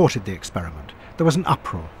and reported the experiment, there was an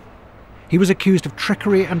uproar. He was accused of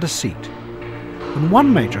trickery and deceit, and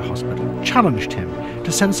one major hospital challenged him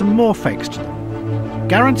to send some more fakes to them,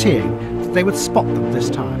 guaranteeing that they would spot them this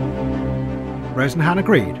time. Rosenhan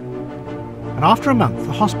agreed, and after a month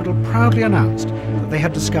the hospital proudly announced that they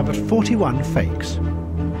had discovered 41 fakes.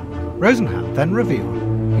 Rosenhan then revealed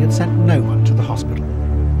he had sent no one to the hospital.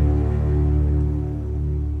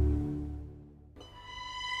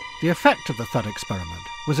 The effect of the Thud experiment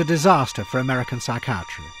was a disaster for American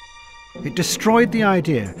psychiatry. It destroyed the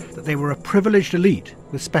idea that they were a privileged elite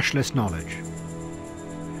with specialist knowledge.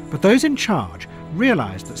 But those in charge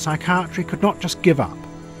realised that psychiatry could not just give up.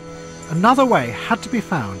 Another way had to be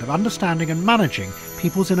found of understanding and managing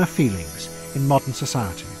people's inner feelings in modern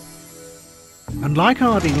society. And like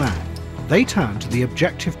R.D. Laing, they turned to the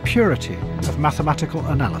objective purity of mathematical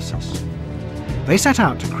analysis. They set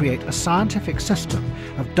out to create a scientific system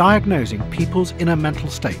of diagnosing people's inner mental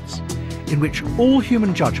states, in which all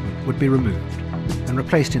human judgment would be removed and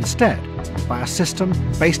replaced instead by a system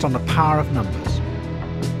based on the power of numbers.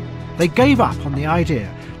 They gave up on the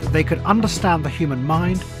idea that they could understand the human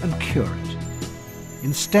mind and cure it.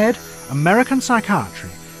 Instead, American psychiatry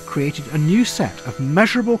created a new set of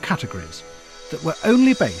measurable categories that were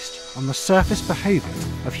only based on the surface behaviour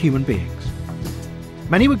of human beings.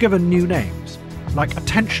 Many were given new names, like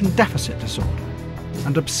attention deficit disorder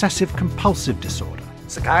and obsessive compulsive disorder.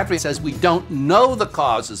 Psychiatry says we don't know the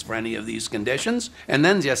causes for any of these conditions, and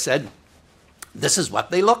then just said, this is what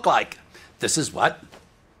they look like. This is what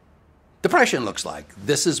depression looks like.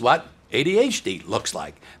 This is what ADHD looks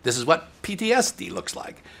like. This is what PTSD looks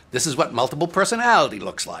like. This is what multiple personality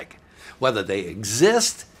looks like. Whether they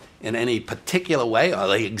exist in any particular way, or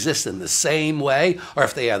they exist in the same way, or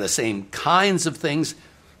if they are the same kinds of things,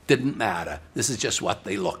 didn't matter. This is just what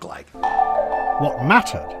they look like. What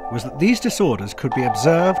mattered was that these disorders could be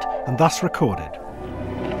observed and thus recorded.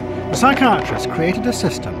 The psychiatrists created a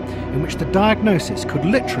system in which the diagnosis could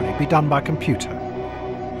literally be done by computer.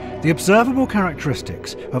 The observable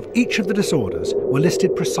characteristics of each of the disorders were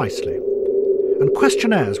listed precisely, and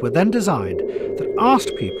questionnaires were then designed that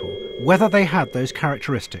asked people whether they had those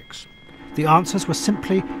characteristics. The answers were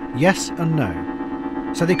simply yes and no,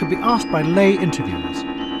 so they could be asked by lay interviewers,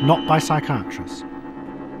 not by psychiatrists.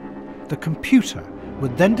 The computer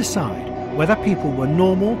would then decide whether people were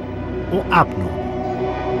normal or abnormal.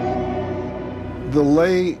 The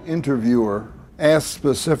lay interviewer asks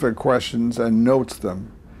specific questions and notes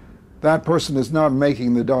them. That person is not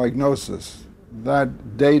making the diagnosis.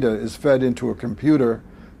 That data is fed into a computer.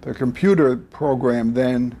 The computer program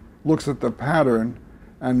then looks at the pattern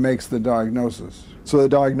and makes the diagnosis. So the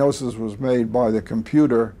diagnosis was made by the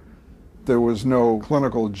computer. There was no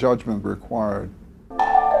clinical judgment required.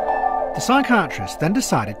 The psychiatrists then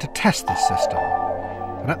decided to test this system,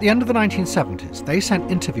 and at the end of the 1970s they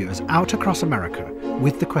sent interviewers out across America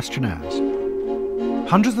with the questionnaires.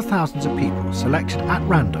 Hundreds of thousands of people selected at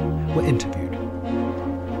random were interviewed.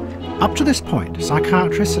 Up to this point,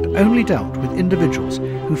 psychiatrists had only dealt with individuals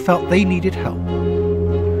who felt they needed help.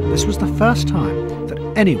 This was the first time that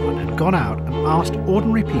anyone had gone out and asked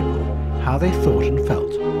ordinary people how they thought and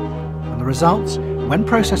felt, and the results, when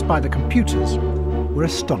processed by the computers, were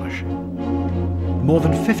astonishing. More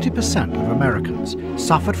than 50% of Americans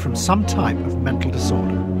suffered from some type of mental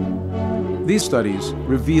disorder. These studies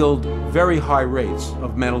revealed very high rates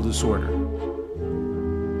of mental disorder.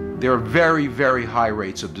 There are very, very high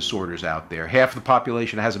rates of disorders out there. Half the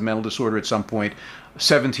population has a mental disorder at some point.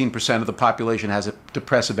 17% of the population has a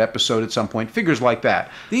depressive episode at some point. Figures like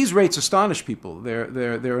that. These rates astonish people.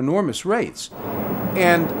 They're enormous rates.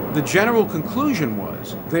 And the general conclusion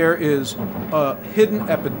was there is a hidden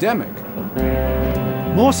epidemic.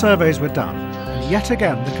 More surveys were done, and yet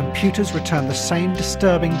again the computers returned the same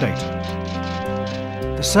disturbing data.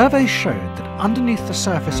 The surveys showed that underneath the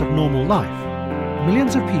surface of normal life,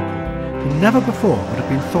 millions of people who never before would have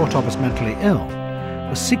been thought of as mentally ill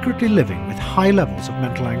were secretly living with high levels of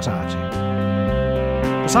mental anxiety.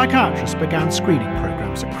 The psychiatrists began screening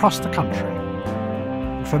programs across the country.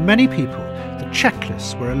 And for many people, the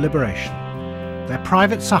checklists were a liberation. Their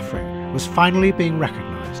private suffering was finally being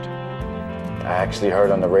recognised. I actually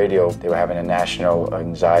heard on the radio they were having a national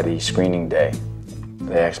anxiety screening day.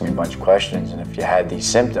 They asked me a bunch of questions, and if you had these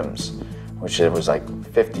symptoms, which it was like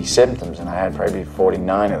 50 symptoms, and I had probably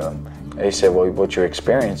 49 of them, they said, well, what you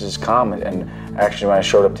experience is common. And actually, when I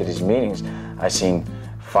showed up to these meetings, I seen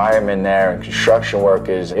firemen there and construction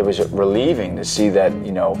workers. It was relieving to see that,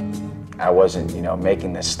 I wasn't,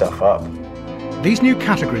 making this stuff up. These new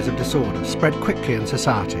categories of disorder spread quickly in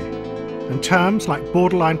society, and terms like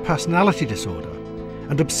borderline personality disorder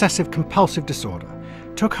and obsessive-compulsive disorder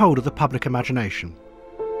took hold of the public imagination.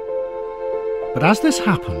 But as this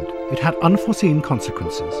happened, it had unforeseen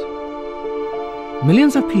consequences.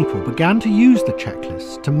 Millions of people began to use the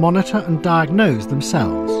checklists to monitor and diagnose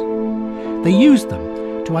themselves. They used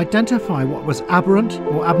them to identify what was aberrant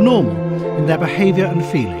or abnormal in their behaviour and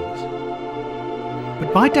feelings.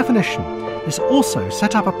 But by definition, this also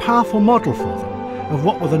set up a powerful model for them of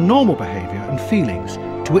what were the normal behaviour and feelings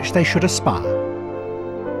to which they should aspire.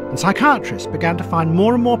 And psychiatrists began to find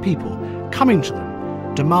more and more people coming to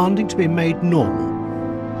them, demanding to be made normal.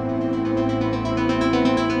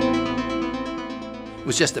 It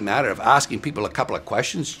was just a matter of asking people a couple of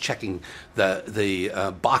questions, checking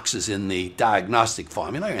the boxes in the diagnostic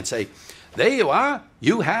formulary and say, there you are,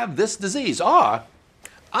 you have this disease, or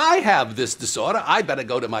I have this disorder, I better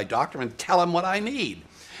go to my doctor and tell him what I need.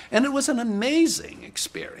 And it was an amazing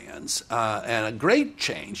experience and a great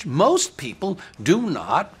change. Most people do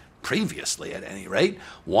not, previously at any rate,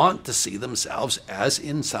 want to see themselves as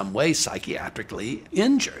in some way psychiatrically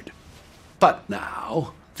injured. But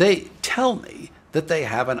now they tell me that they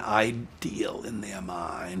have an ideal in their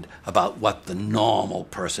mind about what the normal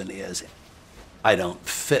person is. I don't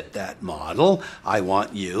fit that model. I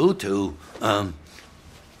want you to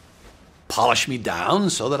polish me down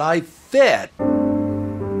so that I fit.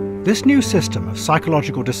 This new system of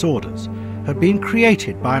psychological disorders had been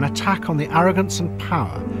created by an attack on the arrogance and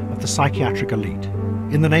power of the psychiatric elite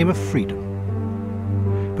in the name of freedom.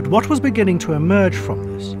 But what was beginning to emerge from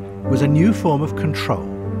this was a new form of control.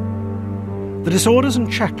 The disorders and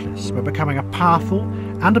checklists were becoming a powerful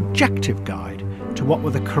and objective guide to what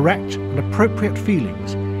were the correct and appropriate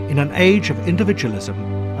feelings in an age of individualism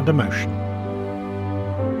and emotion.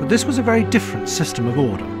 But this was a very different system of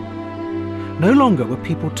order. No longer were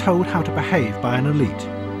people told how to behave by an elite.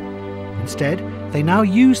 Instead, they now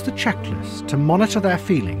used the checklists to monitor their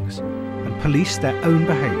feelings and police their own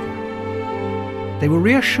behaviour. They were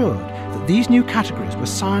reassured that these new categories were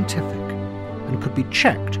scientific and could be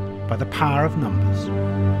checked by the power of numbers.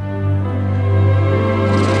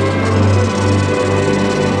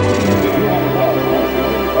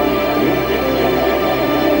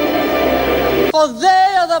 For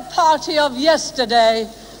they are the party of yesterday,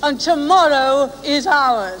 and tomorrow is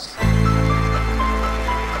ours.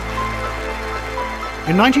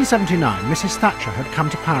 In 1979, Mrs. Thatcher had come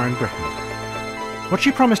to power in Britain. What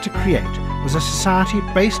she promised to create was a society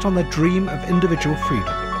based on the dream of individual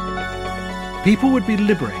freedom. People would be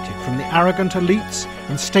liberated from the arrogant elites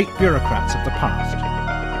and state bureaucrats of the past.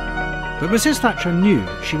 But Mrs. Thatcher knew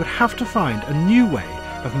she would have to find a new way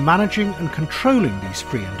of managing and controlling these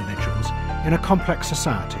free individuals in a complex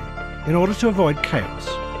society in order to avoid chaos.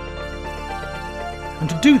 And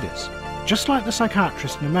to do this, just like the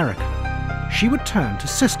psychiatrist in America, she would turn to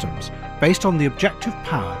systems based on the objective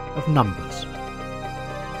power of numbers.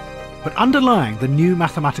 But underlying the new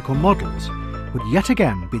mathematical models would yet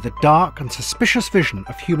again be the dark and suspicious vision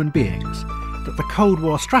of human beings that the Cold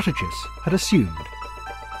War strategists had assumed.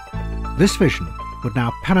 This vision would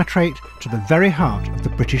now penetrate to the very heart of the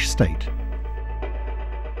British state.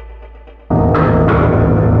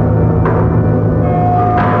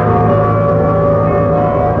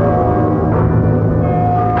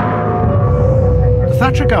 The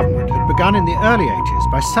Thatcher government had begun in the early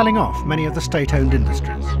 80s by selling off many of the state-owned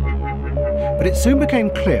industries. But it soon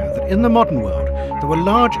became clear that in the modern world there were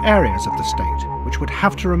large areas of the state which would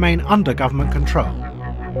have to remain under government control.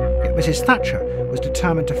 Yet Mrs. Thatcher was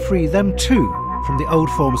determined to free them too from the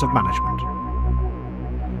old forms of management.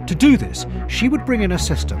 To do this, she would bring in a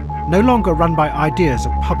system no longer run by ideas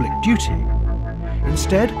of public duty.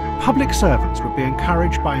 Instead, public servants would be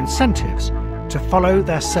encouraged by incentives to follow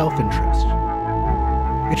their self-interest.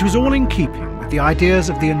 It was all in keeping with the ideas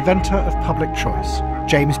of the inventor of public choice,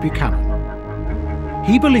 James Buchanan.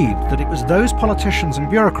 He believed that it was those politicians and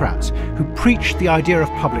bureaucrats who preached the idea of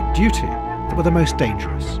public duty that were the most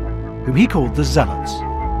dangerous, whom he called the zealots.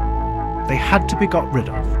 They had to be got rid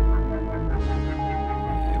of.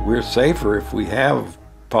 We're safer if we have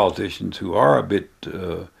politicians who are a bit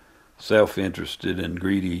self-interested and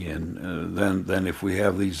greedy, and than if we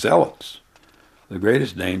have these zealots The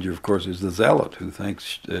greatest danger, of course, is the zealot who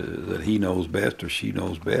thinks that he knows best or she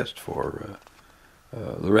knows best for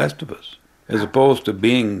the rest of us, as opposed to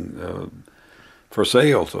being for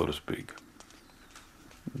sale, so to speak.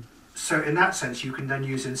 So in that sense, you can then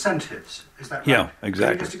use incentives. Is that right? Yeah,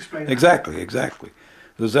 exactly. Can you just explain that? Exactly.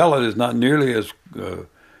 The zealot is not nearly as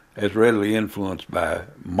readily influenced by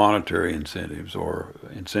monetary incentives or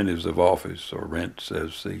incentives of office or rents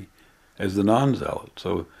as the non-zealot.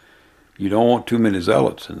 So you don't want too many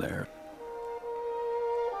zealots in there.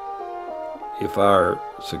 If our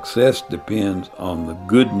success depends on the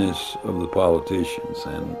goodness of the politicians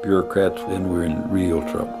and bureaucrats, then we're in real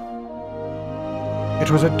trouble.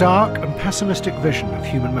 It was a dark and pessimistic vision of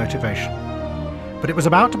human motivation, but it was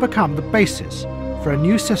about to become the basis for a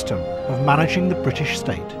new system of managing the British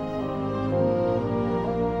state.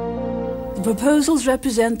 The proposals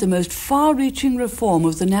represent the most far-reaching reform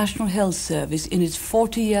of the National Health Service in its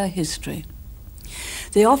 40-year history.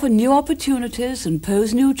 They offer new opportunities and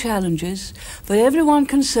pose new challenges for everyone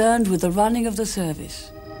concerned with the running of the service.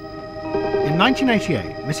 In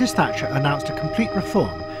 1988, Mrs. Thatcher announced a complete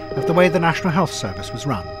reform of the way the National Health Service was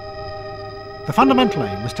run. The fundamental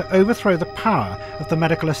aim was to overthrow the power of the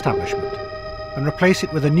medical establishment and replace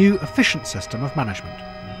it with a new, efficient system of management.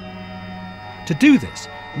 To do this,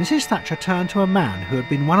 Mrs. Thatcher turned to a man who had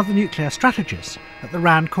been one of the nuclear strategists at the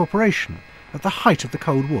Rand Corporation at the height of the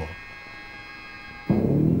Cold War.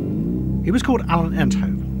 He was called Alan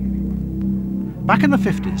Enthoven. Back in the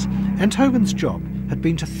 50s, Enthoven's job had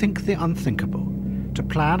been to think the unthinkable, to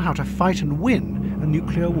plan how to fight and win a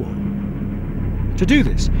nuclear war. To do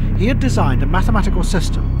this, he had designed a mathematical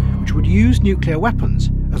system which would use nuclear weapons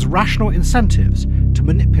as rational incentives to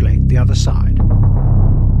manipulate the other side.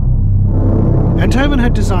 Enthoven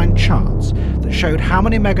had designed charts that showed how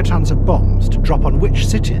many megatons of bombs to drop on which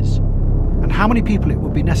cities, and how many people it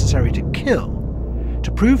would be necessary to kill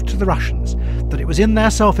to prove to the Russians that it was in their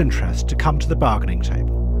self-interest to come to the bargaining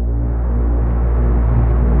table.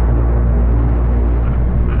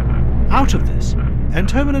 Out of this,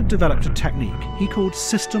 Enthoven had developed a technique he called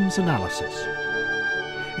systems analysis.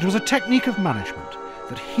 It was a technique of management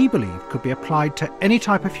that he believed could be applied to any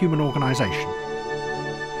type of human organisation.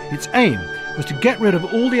 Its aim was to get rid of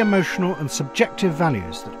all the emotional and subjective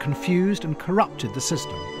values that confused and corrupted the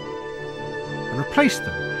system, and replace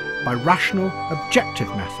them by rational, objective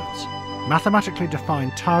methods, mathematically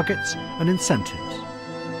defined targets and incentives.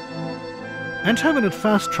 Enthoven had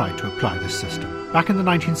first tried to apply this system back in the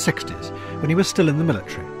 1960s when he was still in the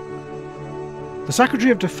military. The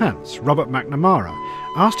Secretary of Defense, Robert McNamara,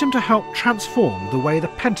 asked him to help transform the way the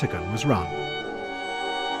Pentagon was run.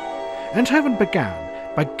 Enthoven began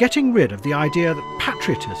by getting rid of the idea that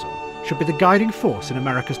patriotism should be the guiding force in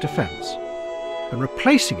America's defence, and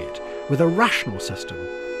replacing it with a rational system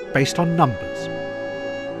based on numbers.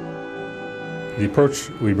 The approach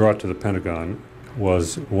we brought to the Pentagon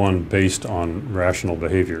was one based on rational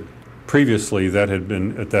behavior. Previously, that had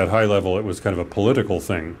been, at that high level, it was kind of a political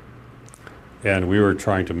thing, and we were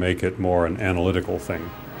trying to make it more an analytical thing.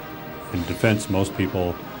 In defense, most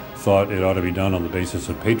people thought it ought to be done on the basis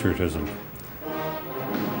of patriotism.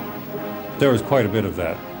 There was quite a bit of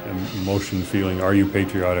that, emotion, feeling, are you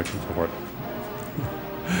patriotic, and so forth.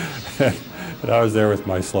 And I was there with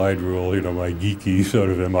my slide rule, you know, my geeky sort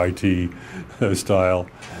of MIT style.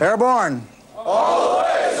 Airborne. All the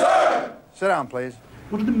way, sir. Sit down, please.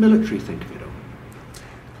 What did the military think of it all?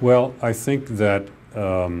 Well, I think that...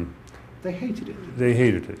 they hated it. They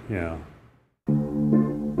hated it, yeah.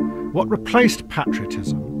 What replaced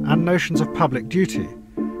patriotism and notions of public duty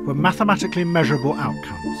were mathematically measurable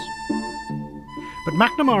outcomes. But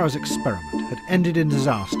McNamara's experiment had ended in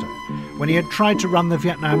disaster when he had tried to run the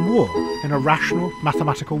Vietnam War in a rational,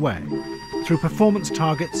 mathematical way, through performance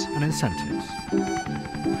targets and incentives.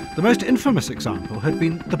 The most infamous example had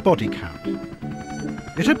been the body count.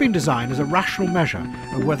 It had been designed as a rational measure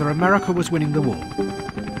of whether America was winning the war,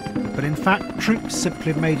 but in fact troops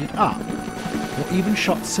simply made it up, or even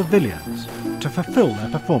shot civilians to fulfill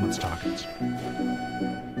their performance targets.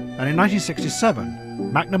 And in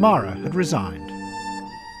 1967, McNamara had resigned.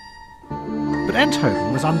 But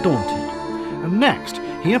Enthoven was undaunted, and next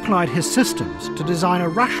he applied his systems to design a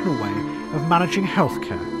rational way of managing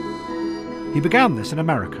healthcare. He began this in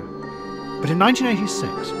America, but in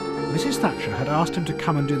 1986, Mrs. Thatcher had asked him to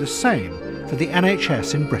come and do the same for the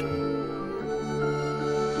NHS in Britain.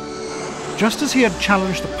 Just as he had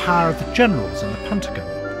challenged the power of the generals in the Pentagon,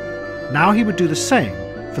 now he would do the same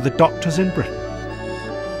for the doctors in Britain.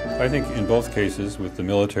 I think in both cases, with the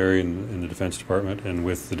military and in the Defense Department, and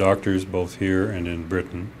with the doctors both here and in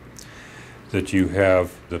Britain, that you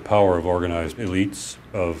have the power of organized elites,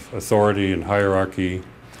 of authority and hierarchy.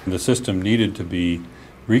 The system needed to be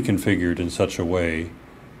reconfigured in such a way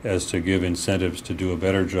as to give incentives to do a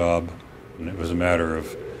better job. And it was a matter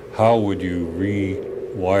of how would you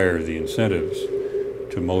rewire the incentives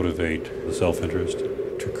to motivate the self-interest,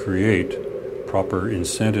 to create proper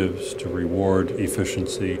incentives to reward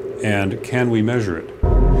efficiency, and can we measure it?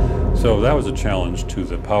 So that was a challenge to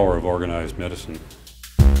the power of organized medicine.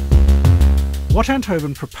 What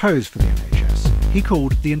Enthoven proposed for the NHS, he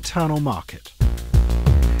called the internal market.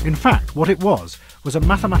 In fact, what it was a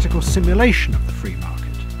mathematical simulation of the free market.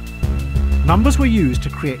 Numbers were used to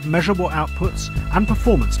create measurable outputs and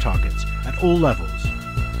performance targets at all levels,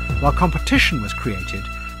 while competition was created,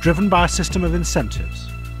 driven by a system of incentives.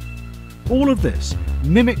 All of this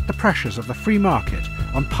mimicked the pressures of the free market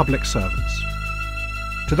on public servants.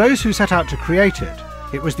 To those who set out to create it,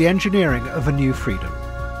 it was the engineering of a new freedom.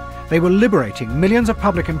 They were liberating millions of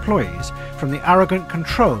public employees from the arrogant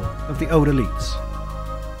control of the old elites.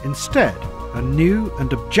 Instead, a new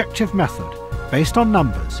and objective method, based on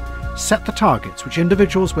numbers, set the targets which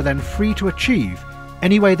individuals were then free to achieve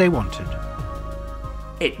any way they wanted.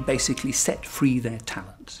 It basically set free their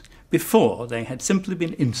talents. Before, they had simply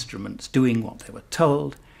been instruments doing what they were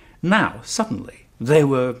told. Now, suddenly, they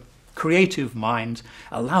were creative minds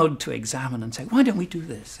allowed to examine and say, why don't we do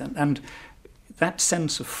this? And that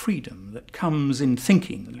sense of freedom that comes in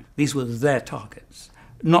thinking these were their targets,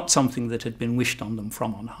 not something that had been wished on them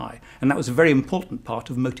from on high. And that was a very important part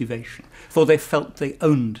of motivation, for they felt they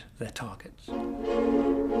owned their targets.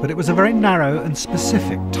 But it was a very narrow and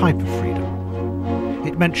specific type of freedom.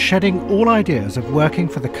 It meant shedding all ideas of working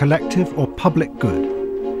for the collective or public good,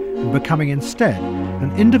 and becoming instead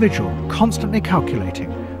an individual constantly calculating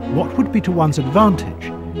what would be to one's advantage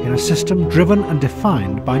in a system driven and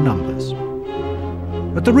defined by numbers.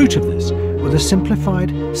 At the root of this were the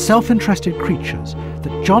simplified, self-interested creatures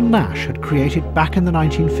that John Nash had created back in the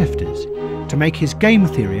 1950s to make his game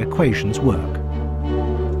theory equations work.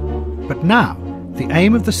 But now, the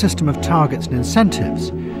aim of the system of targets and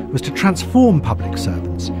incentives was to transform public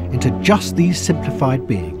servants into just these simplified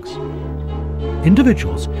beings.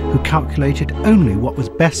 Individuals who calculated only what was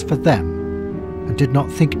best for them and did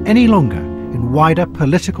not think any longer in wider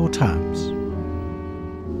political terms.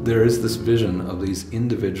 There is this vision of these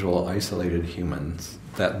individual isolated humans,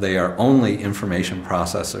 that they are only information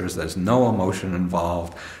processors, there's no emotion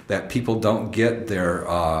involved, that people don't get their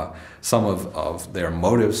some of their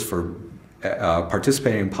motives for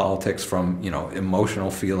participating in politics from emotional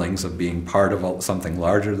feelings of being part of something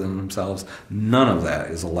larger than themselves. None of that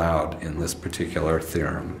is allowed in this particular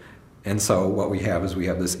theorem. And so what we have is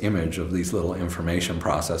this image of these little information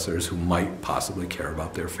processors who might possibly care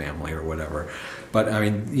about their family or whatever. But I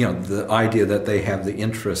mean, the idea that they have the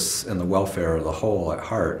interests and the welfare of the whole at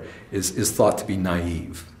heart is thought to be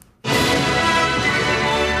naive. This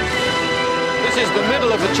is the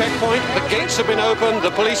middle of the checkpoint. The gates have been opened. The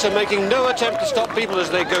police are making no attempt to stop people as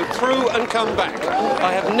they go through and come back.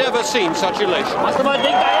 I have never seen such elation.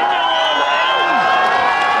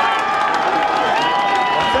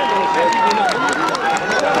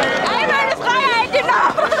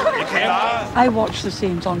 I watched the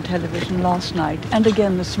scenes on television last night and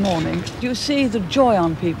again this morning. You see the joy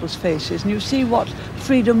on people's faces and you see what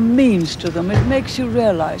freedom means to them. It makes you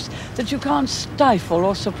realize that you can't stifle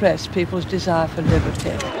or suppress people's desire for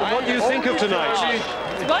liberty. What do you think of tonight?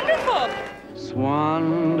 It's wonderful. It's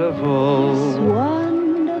wonderful.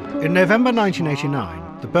 In November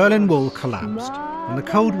 1989, the Berlin Wall collapsed and the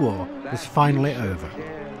Cold War was finally over.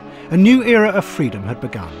 A new era of freedom had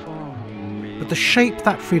begun. But the shape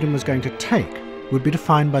that freedom was going to take would be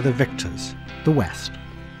defined by the victors, the West.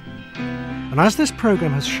 And as this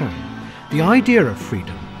programme has shown, the idea of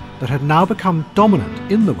freedom that had now become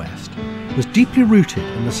dominant in the West was deeply rooted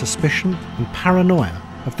in the suspicion and paranoia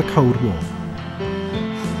of the Cold War.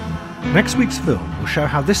 Next week's film will show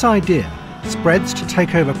how this idea spreads to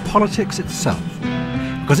take over politics itself,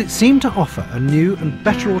 because it seemed to offer a new and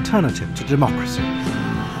better alternative to democracy.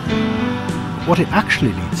 What it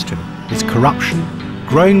actually leads to is corruption,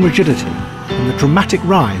 growing rigidity, and the dramatic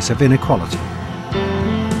rise of inequality.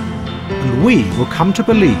 And we will come to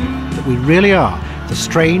believe that we really are the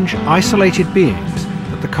strange, isolated beings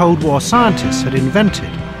that the Cold War scientists had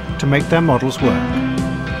invented to make their models work.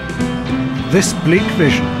 This bleak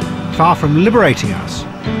vision, far from liberating us,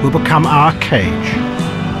 will become our cage.